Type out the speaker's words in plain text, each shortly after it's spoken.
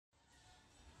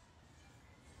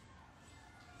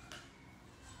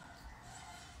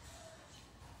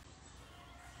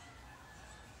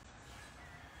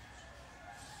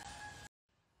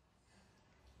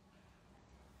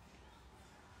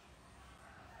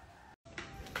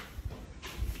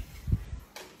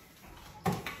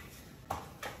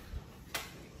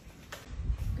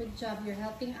Good job. You're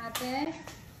helping ate.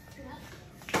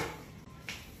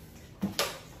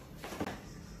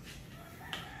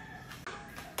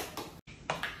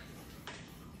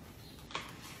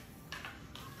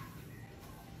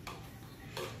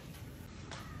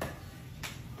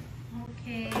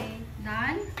 Okay,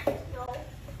 done? No.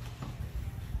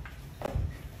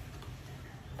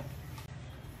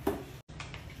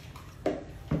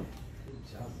 Good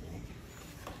job, man.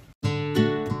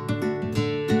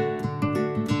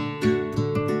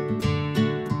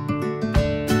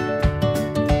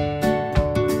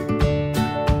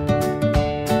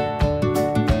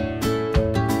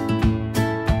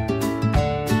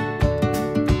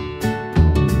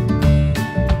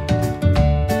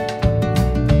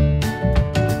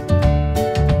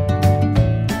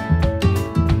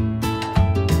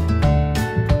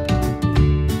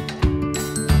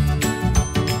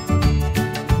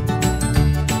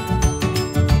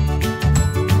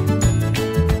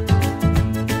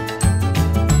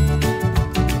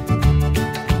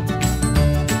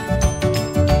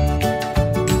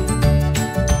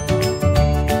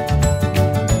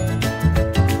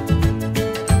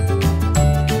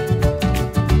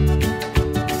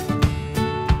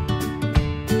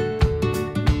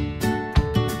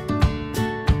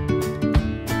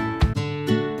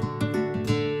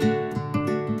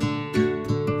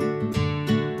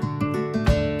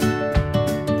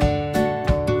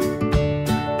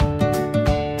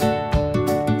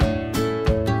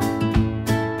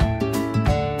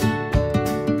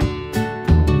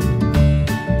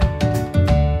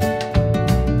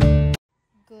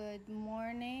 Good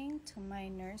morning to my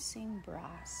nursing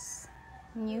bras.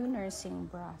 New nursing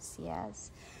bras,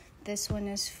 yes. This one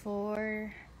is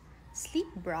for sleep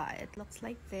bra. It looks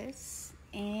like this.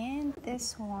 And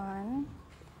this one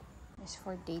is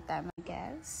for daytime, I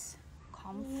guess.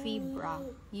 Comfy bra.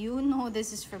 You know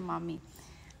this is for mommy.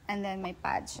 And then may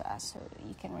pad siya, so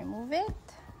you can remove it.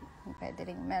 Pwede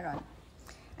ring meron.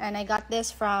 And I got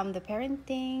this from the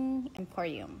Parenting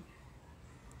Emporium.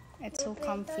 It's so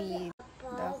comfy.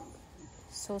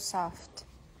 So soft.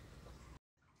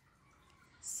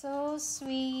 So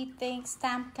sweet. Thanks,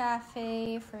 Stamp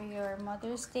Cafe, for your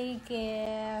Mother's Day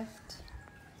gift.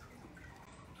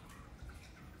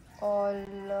 Oh,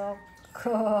 look.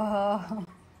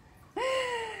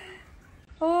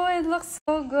 Oh, it looks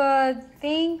so good.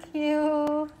 Thank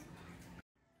you.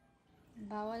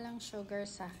 Bawal ang sugar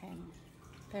sa akin.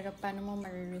 Pero paano mo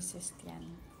mariresist yan?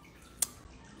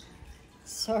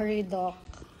 Sorry, Doc.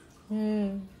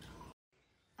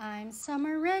 I'm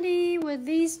summer ready with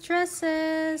these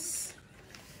dresses.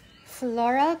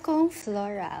 Floral kung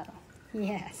floral.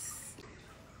 Yes.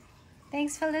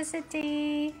 Thanks,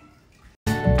 Felicity.